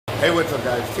Hey, what's up,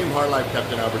 guys? Team Hardlife,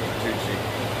 Captain Albert Tucci.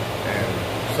 And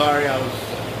sorry, I was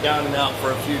down and out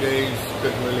for a few days.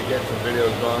 Couldn't really get some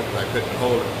videos going because I couldn't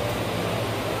hold it.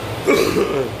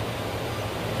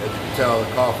 As you can tell, the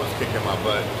cough was kicking my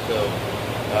butt. So,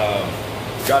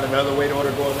 got another weight order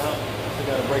going out. We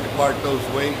got to break apart those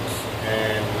weights.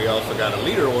 And we also got a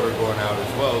leader order going out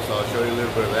as well. So I'll show you a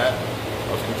little bit of that.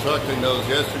 I was constructing those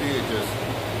yesterday.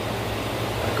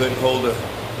 I couldn't hold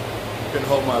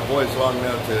my voice long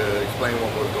enough to explain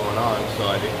what was going on, so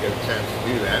I didn't get a chance to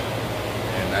do that.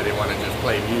 And I didn't want to just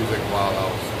play music while I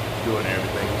was doing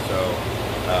everything. So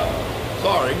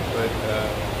sorry, but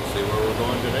see where we're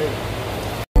going today.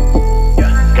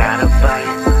 Gotta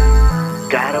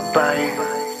bite.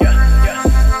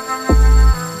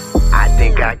 I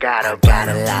think I got a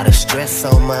lot of stress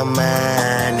on my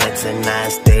mind. It's a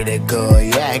nice day to go.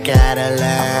 Yeah, I gotta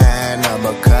line.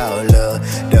 I'ma call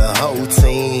the whole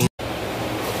team.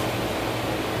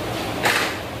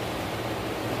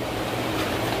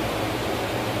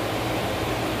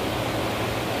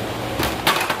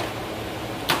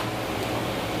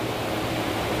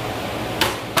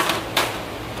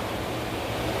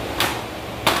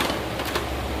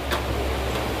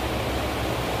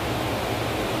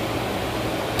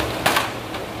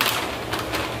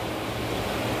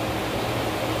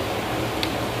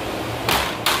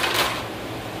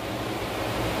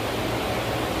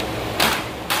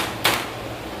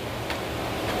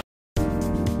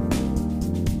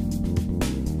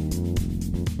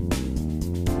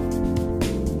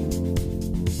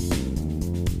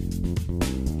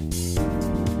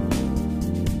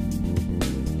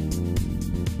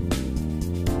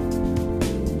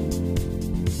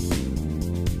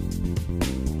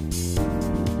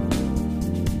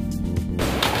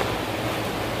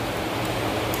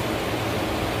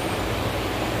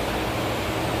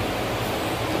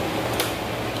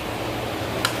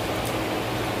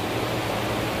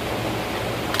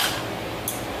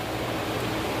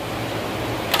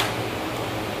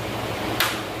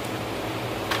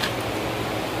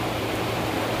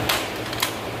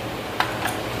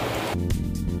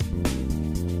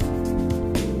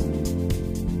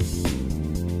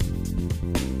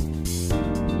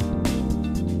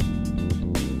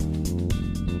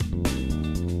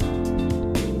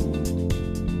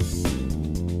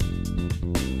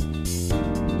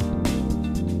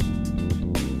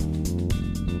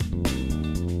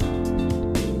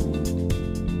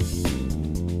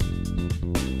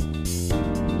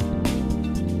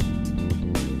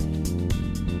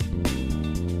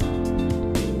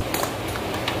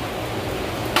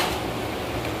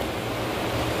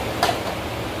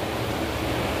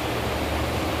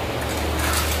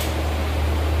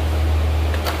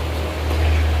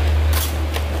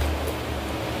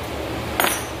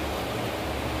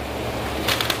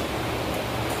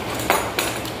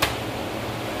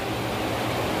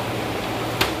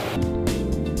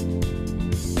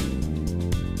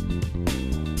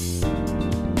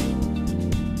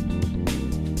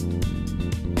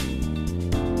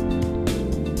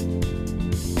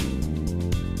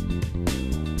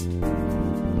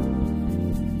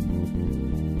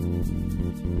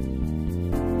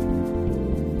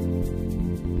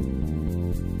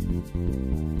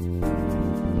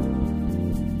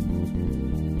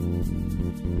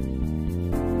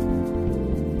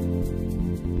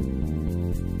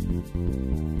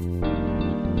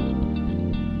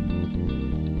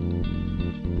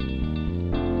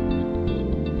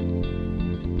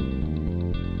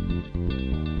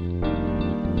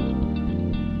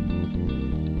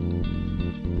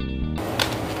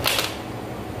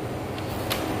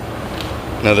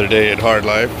 Another day at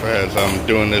Hardlife as I'm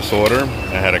doing this order.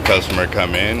 I had a customer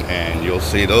come in, and you'll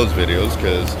see those videos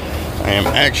because I am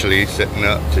actually setting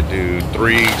up to do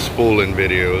 3 spooling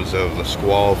videos of the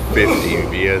Squall 50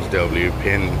 VSW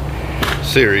pin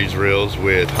series reels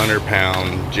with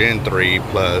 100-pound Gen 3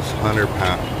 plus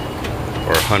 100-pound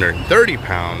or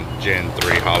 130-pound Gen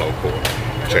 3 hollow core.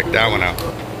 Check that one out.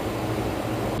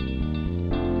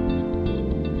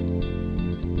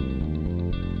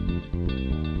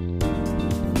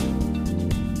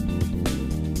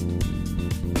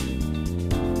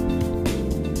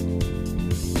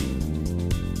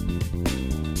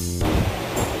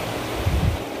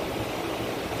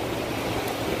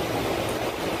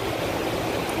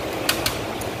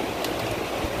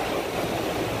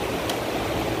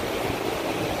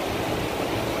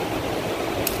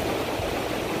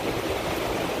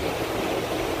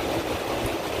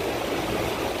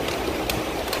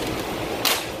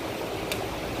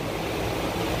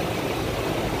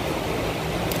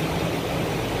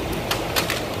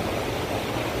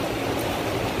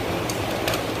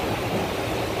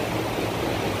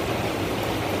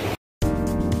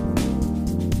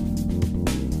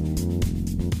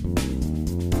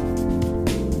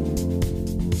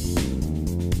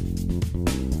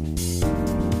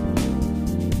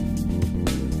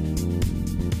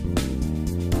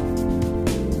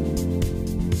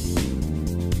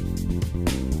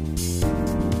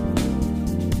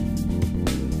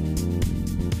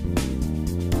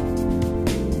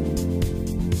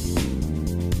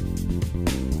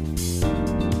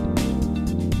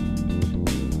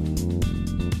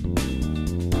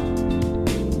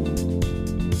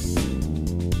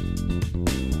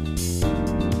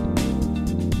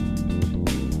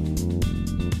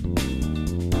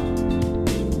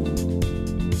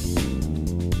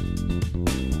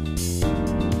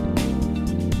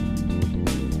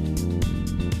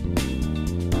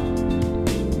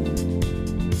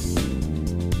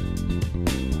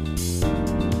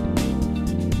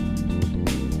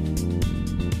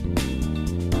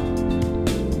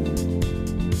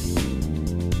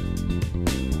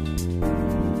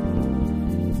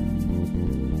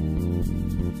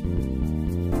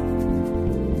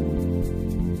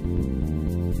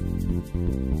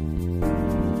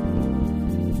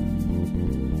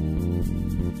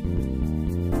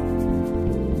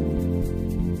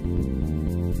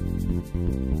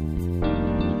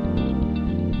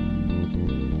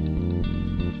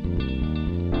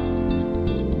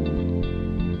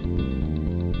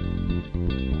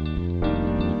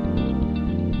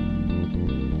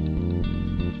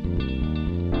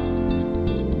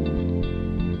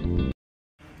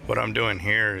 I'm doing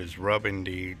here is rubbing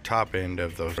the top end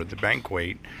of the bank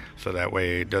weight, so that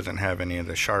way it doesn't have any of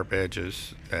the sharp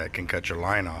edges that can cut your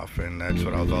line off. And that's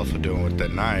what I was also doing with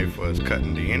that knife, was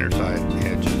cutting the inner side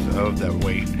edges of that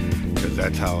weight, because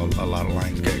that's how a lot of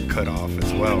lines get cut off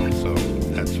as well. So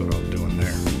that's what I was doing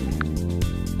there.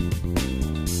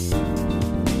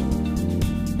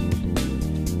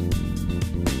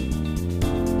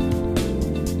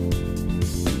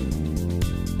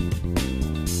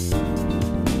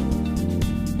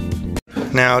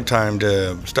 Now time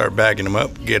to start bagging them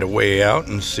up, get a weigh out,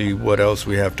 and see what else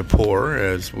we have to pour,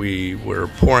 as we were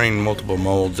pouring multiple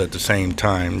molds at the same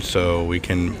time so we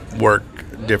can work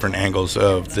different angles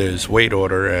of this weight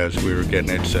order as we were getting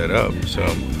it set up. So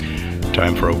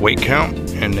time for a weight count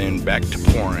and then back to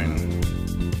pouring.